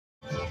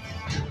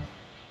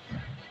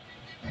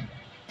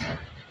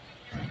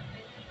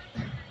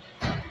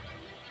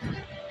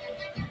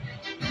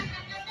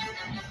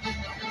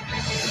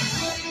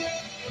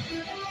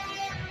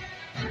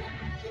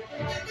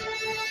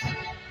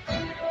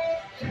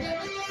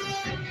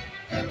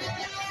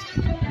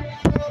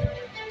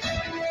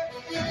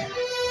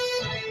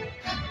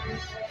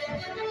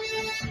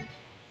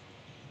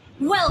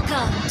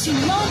to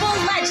Mobile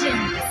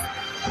Legends!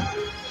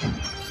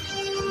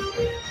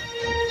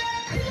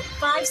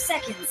 5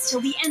 seconds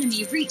till the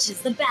enemy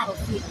reaches the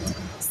battlefield.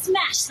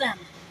 Smash them!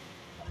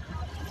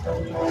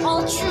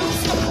 All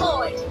troops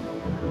deployed!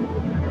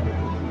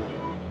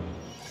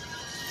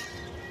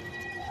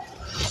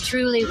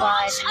 Truly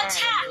wise man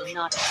attack! will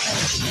not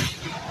fail.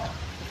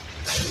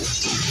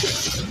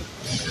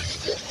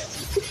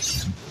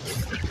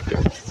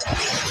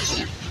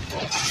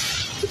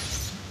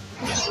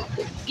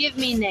 Give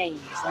me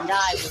names, and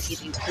I will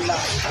give you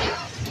blood.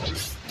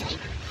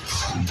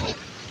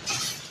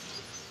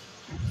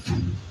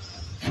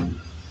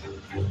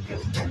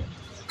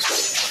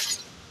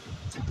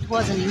 It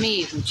wasn't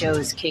me who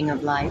chose King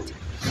of Light.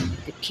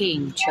 The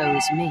king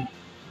chose me.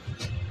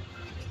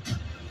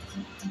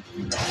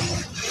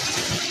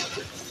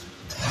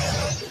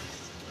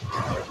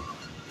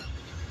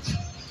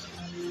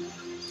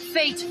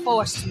 Fate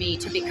forced me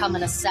to become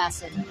an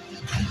assassin.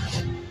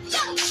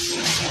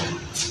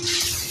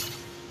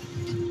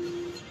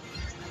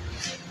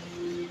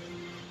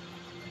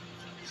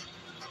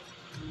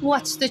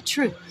 What's the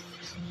truth?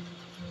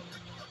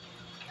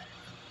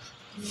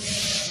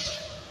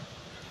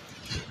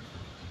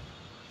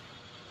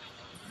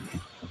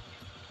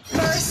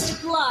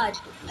 First blood.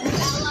 An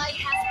ally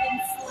has been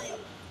slain.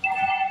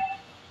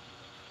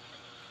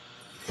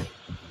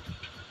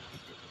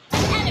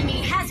 An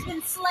enemy has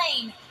been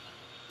slain.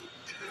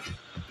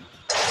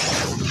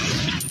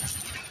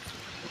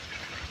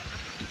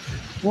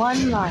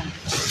 One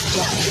life,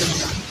 just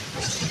enough.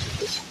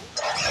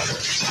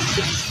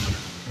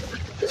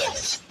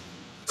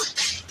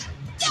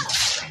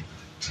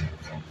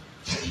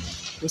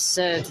 We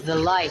served the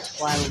light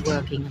while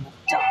working in the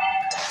dark.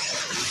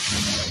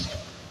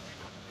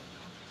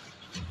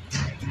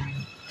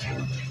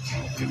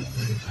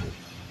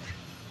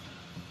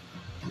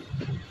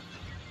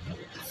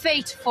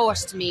 Fate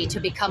forced me to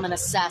become an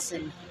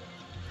assassin.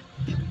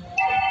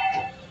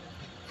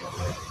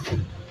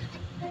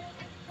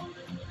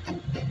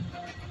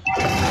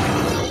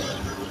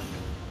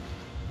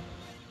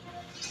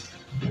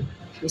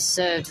 We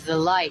served the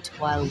light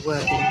while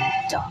working in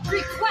the dark.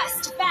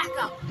 Request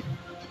backup.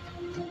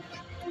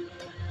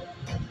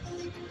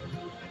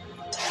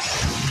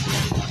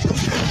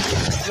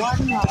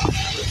 One life,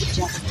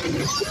 just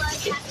enough.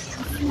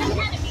 An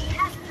enemy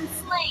has been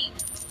slain.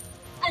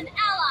 An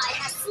ally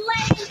has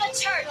slain the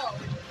turtle.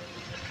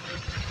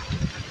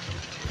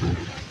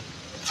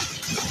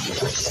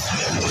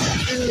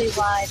 Truly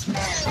wise man.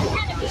 An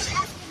enemy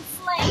has been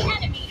slain.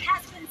 Enemy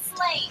has been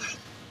slain.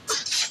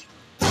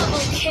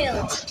 Double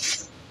kill.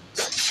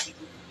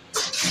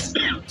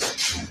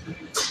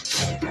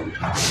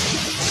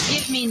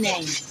 Give me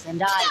names,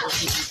 and I will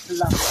give you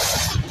blood.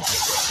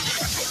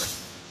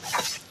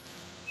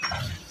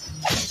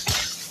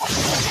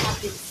 Have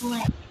been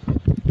slain.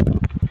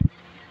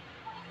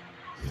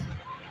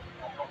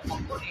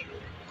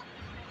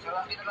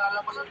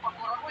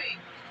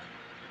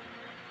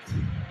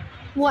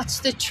 What's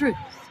the truth?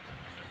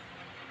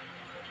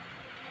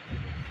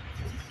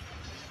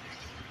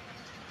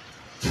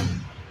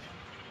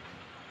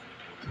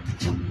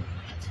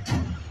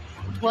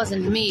 It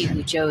wasn't me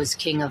who chose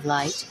King of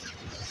Light.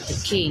 The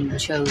king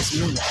chose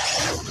me. An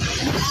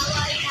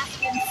ally has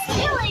been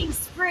killing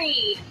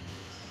spree.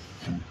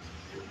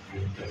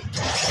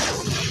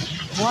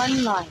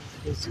 One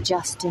life is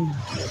just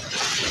enough.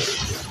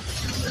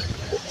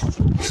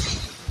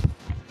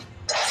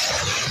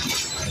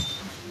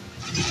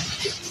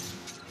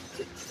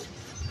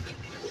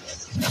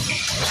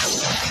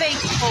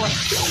 Fate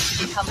forced me to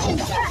become an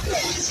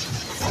assassin.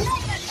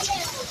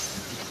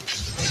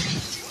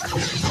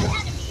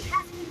 Enemy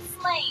has been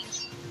slain.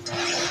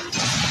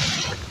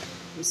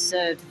 We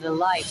served the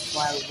light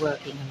while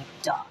working in the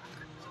dark.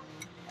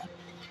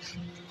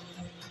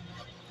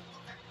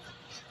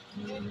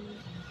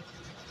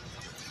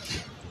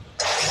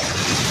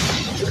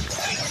 A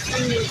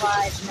truly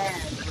wise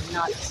man will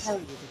not tell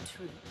you the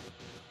truth.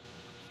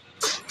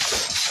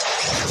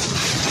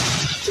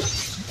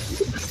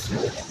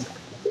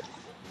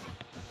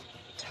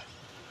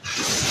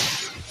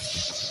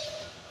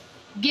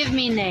 Give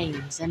me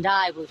names, and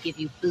I will give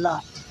you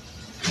blood.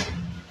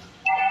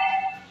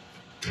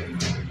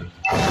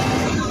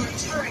 Our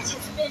turret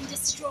has been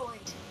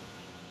destroyed.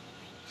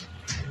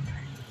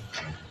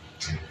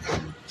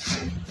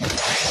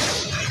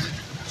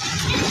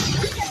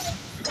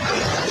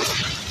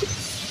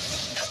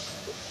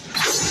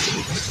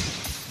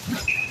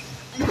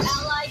 An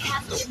ally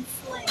has been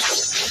slain.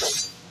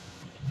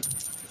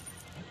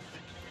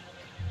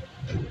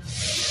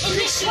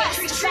 Initiate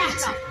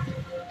retreat.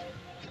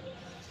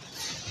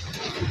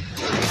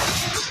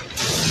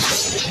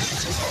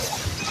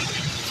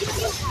 You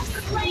have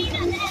slain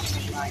an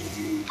enemy.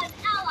 An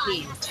ally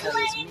has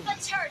slain the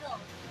turtle.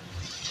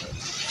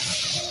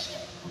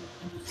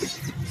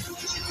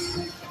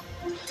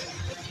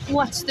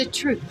 What's the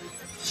truth?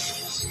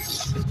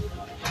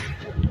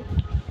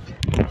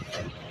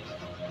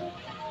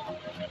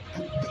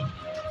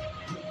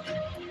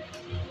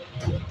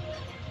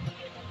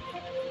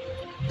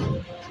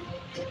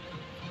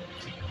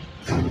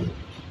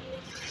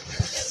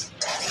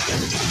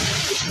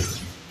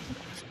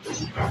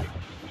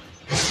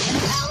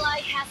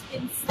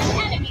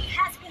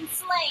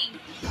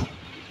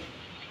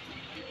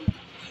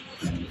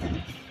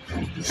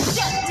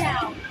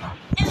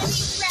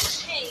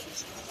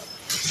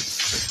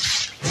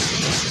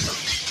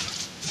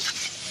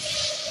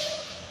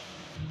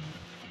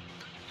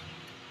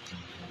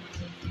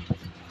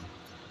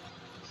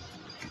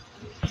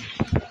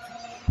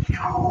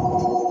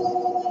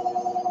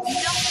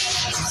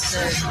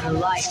 Serve the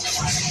light.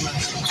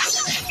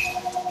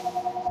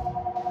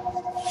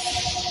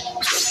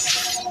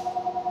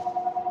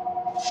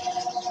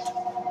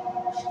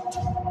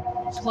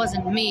 It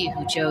wasn't me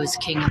who chose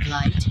King of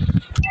Light.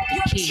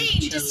 Your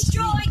team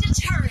destroyed a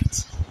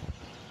turret.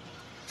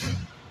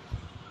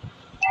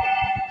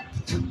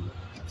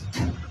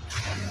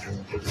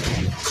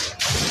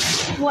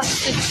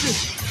 What's the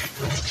truth?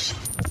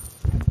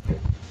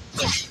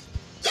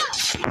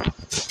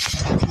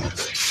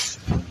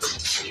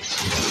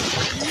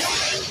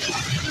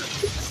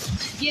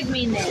 Give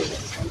me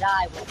names, and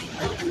I will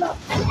be love.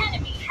 An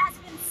enemy has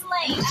been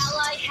slain. An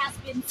ally has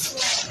been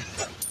slain.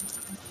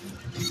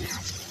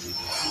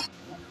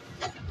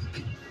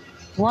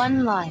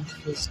 One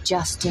life is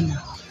just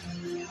enough.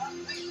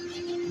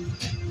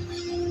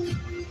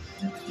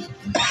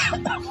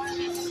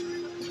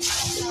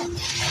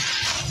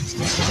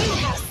 You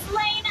have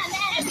slain an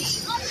enemy.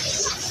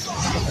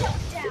 Shut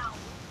down.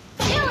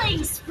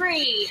 Killing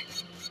spree.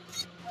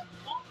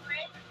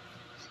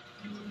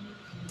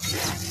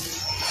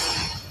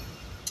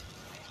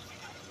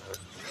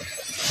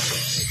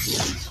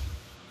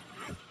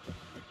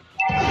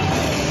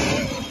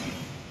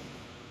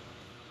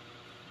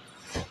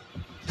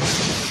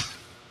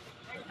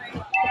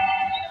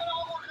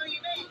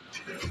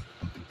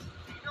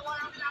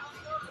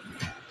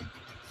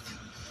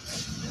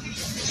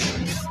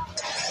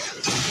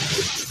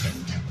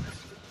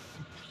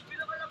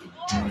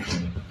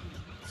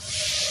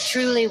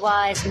 Truly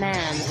wise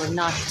man will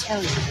not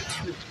tell you the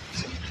truth.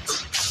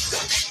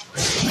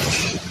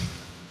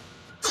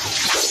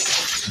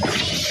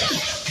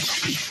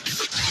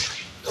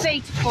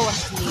 Fate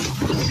forced me.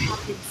 You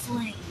have been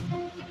slain.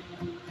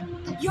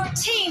 Your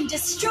team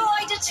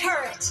destroyed a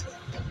turret.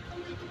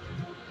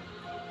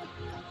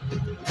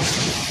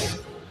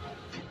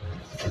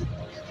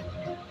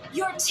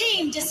 Your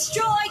team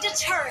destroyed a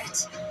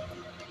turret.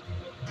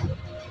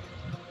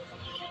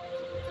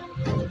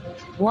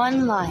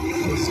 One life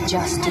is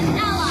just An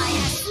enough. ally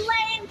has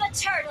slain the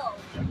turtle.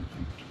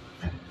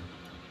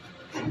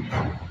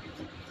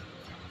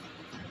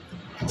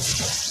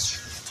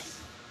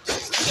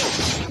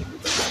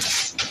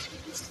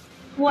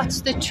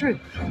 What's the truth?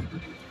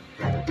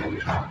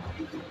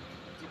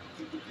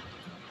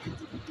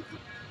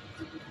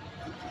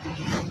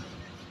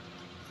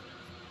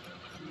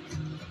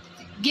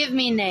 Give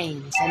me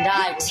names, and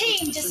I Your will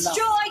team be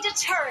destroyed a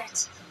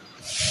turret.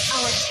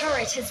 Our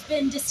turret has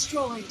been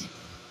destroyed.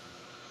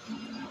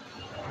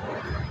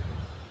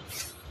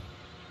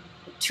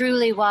 A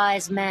truly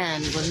wise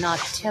man will not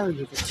tell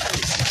you the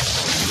truth.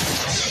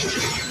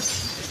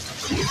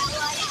 An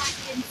ally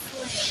has been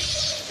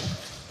slain.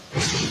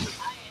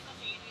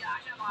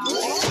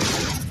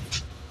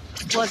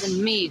 It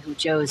wasn't me who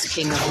chose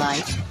King of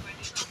Light.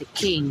 The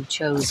king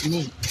chose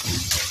me.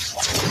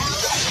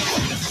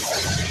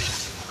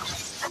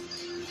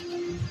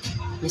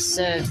 We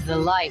served the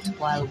light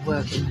while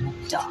working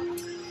in the dark.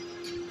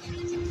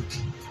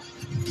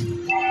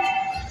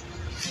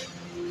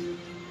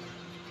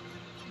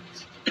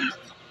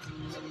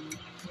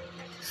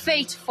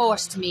 Fate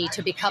forced me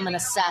to become an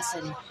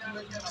assassin.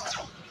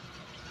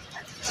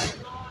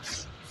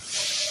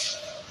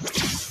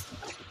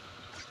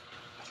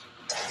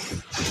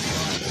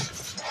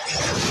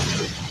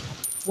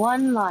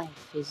 One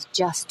life is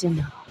just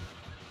enough.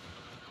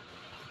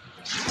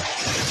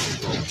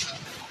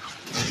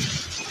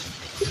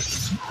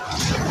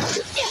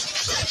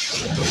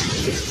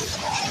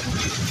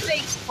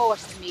 Fate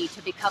forced me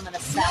to become an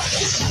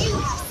assassin. You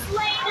have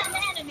slain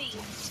an enemy.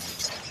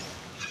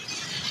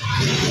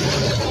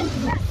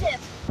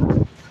 Impressive.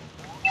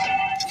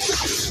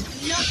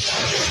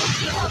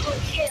 Double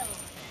kill.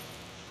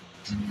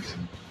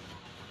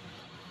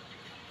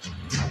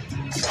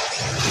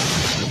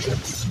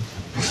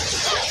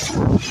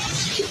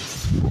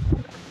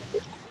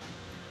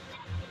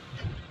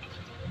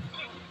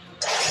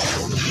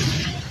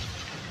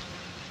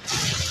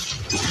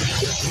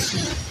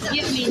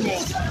 Give me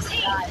names.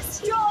 Team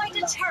destroyed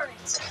a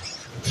turret.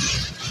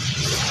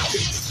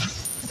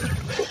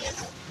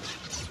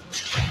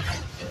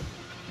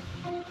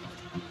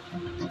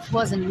 It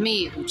wasn't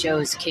me who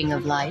chose King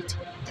of Light.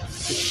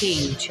 The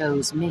king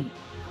chose me.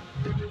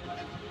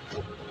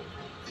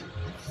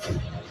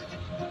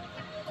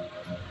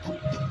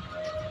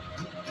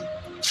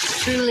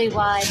 Truly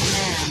wise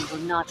man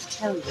will not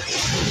tell you the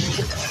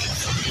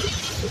truth.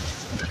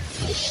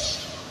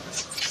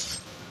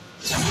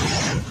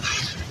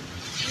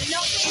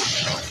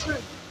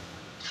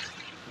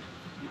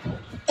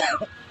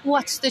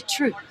 What's the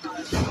truth?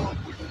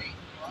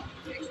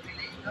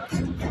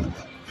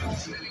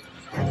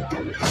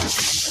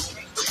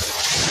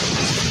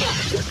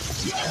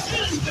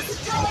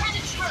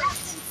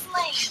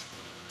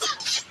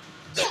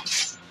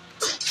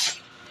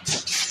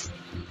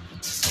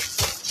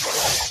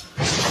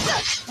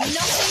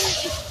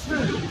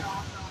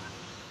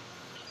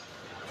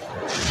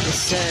 We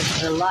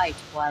serve the light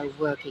while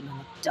working in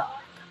the dark.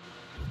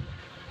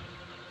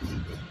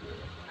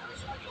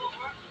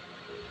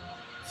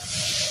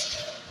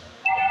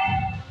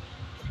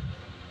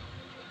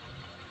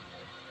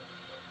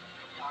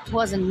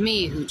 Wasn't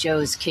me who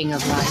chose King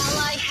of Light.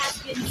 Ally has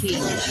been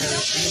King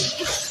slain.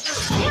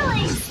 chose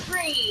Killing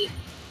spree.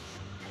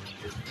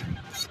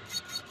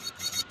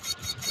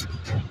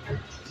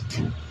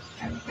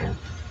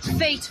 me.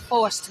 Fate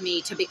forced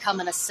me to become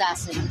an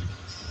assassin.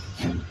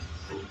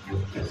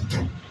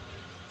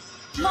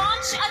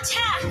 Launch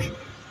attack.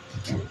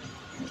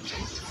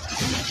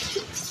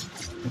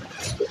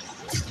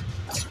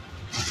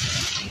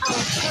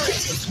 Our turret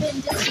has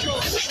been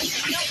destroyed.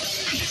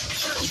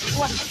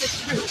 What's the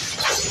truth?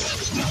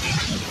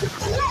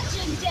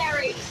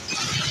 Legendary.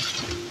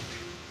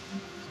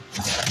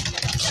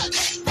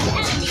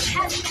 Enemy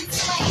has been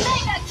slain.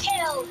 Mega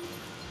kill.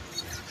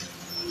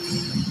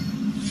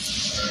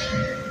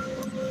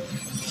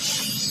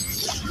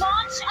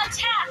 Launch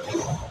attack.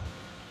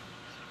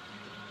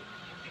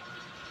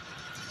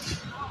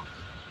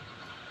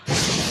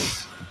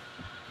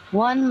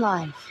 One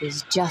life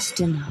is just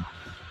enough.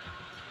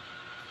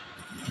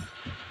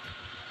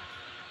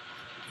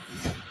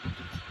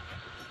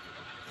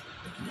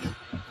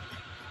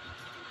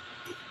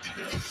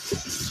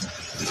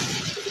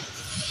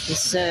 To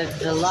serve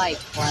the light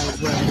while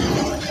working.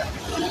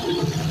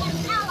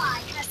 An ally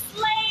has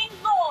slain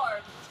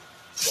Lord.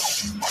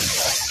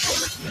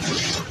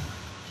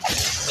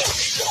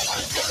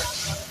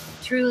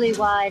 Truly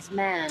wise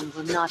man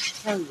will not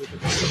tell you the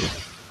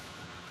truth.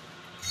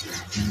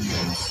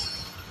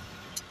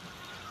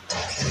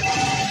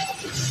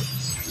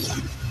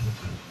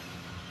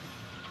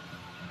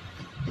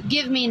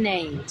 Give me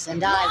names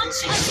and I will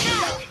Launch choose.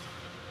 attack.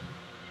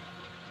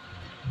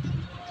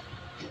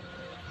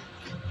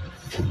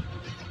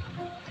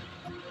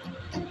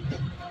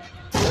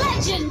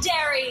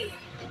 Legendary.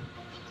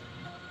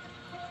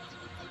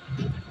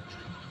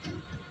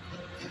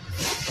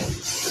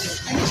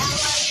 An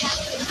ally has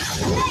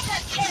been mega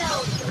kill.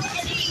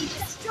 Enemy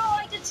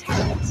destroyed a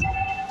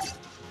turret.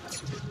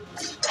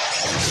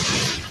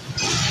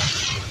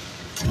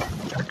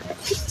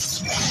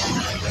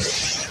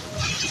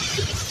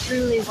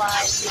 Truly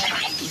wise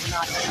man will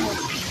not tell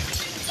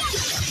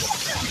you.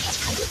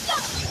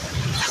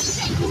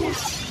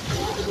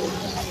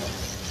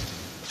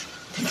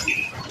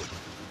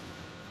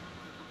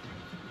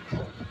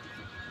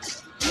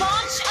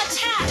 Launch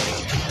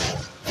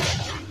attack.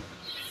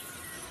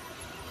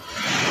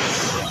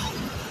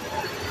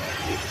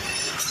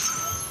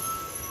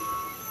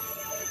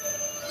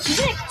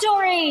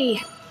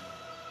 Victory!